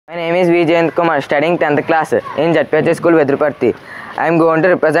My name is Vijayant Kumar, studying 10th class in ZPH School, Vedruparthi. I am going to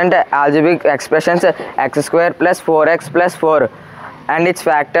represent algebraic expressions x square plus 4x plus 4 and its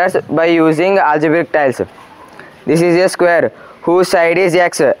factors by using algebraic tiles. This is a square whose side is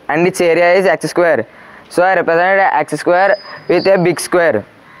x and its area is x square. So I represent x square with a big square.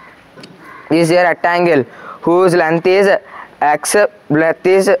 This is a rectangle whose length is x, breadth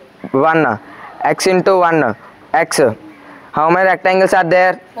is 1, x into 1, x. How many rectangles are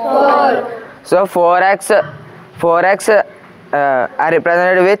there? 4. So 4x are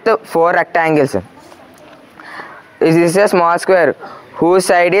represented with 4 rectangles. This is a small square whose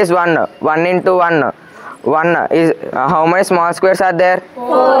side is 1, 1 into 1. 1 is how many small squares are there?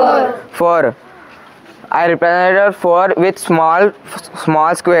 4. 4. I represented 4 with small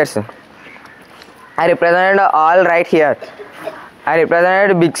squares. I represented all right here. I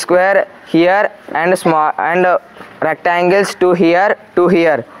represented big square here and small and rectangles to here to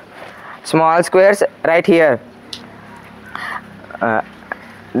here. Small squares right here.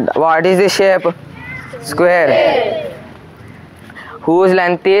 What is the shape? Square. Whose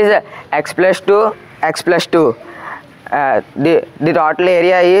length is x plus 2, x plus 2. The total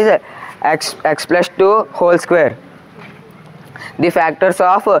area is x plus 2 whole square. The factors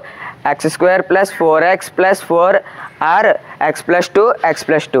of x square plus 4x plus 4 are x plus 2, x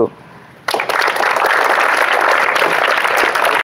plus 2.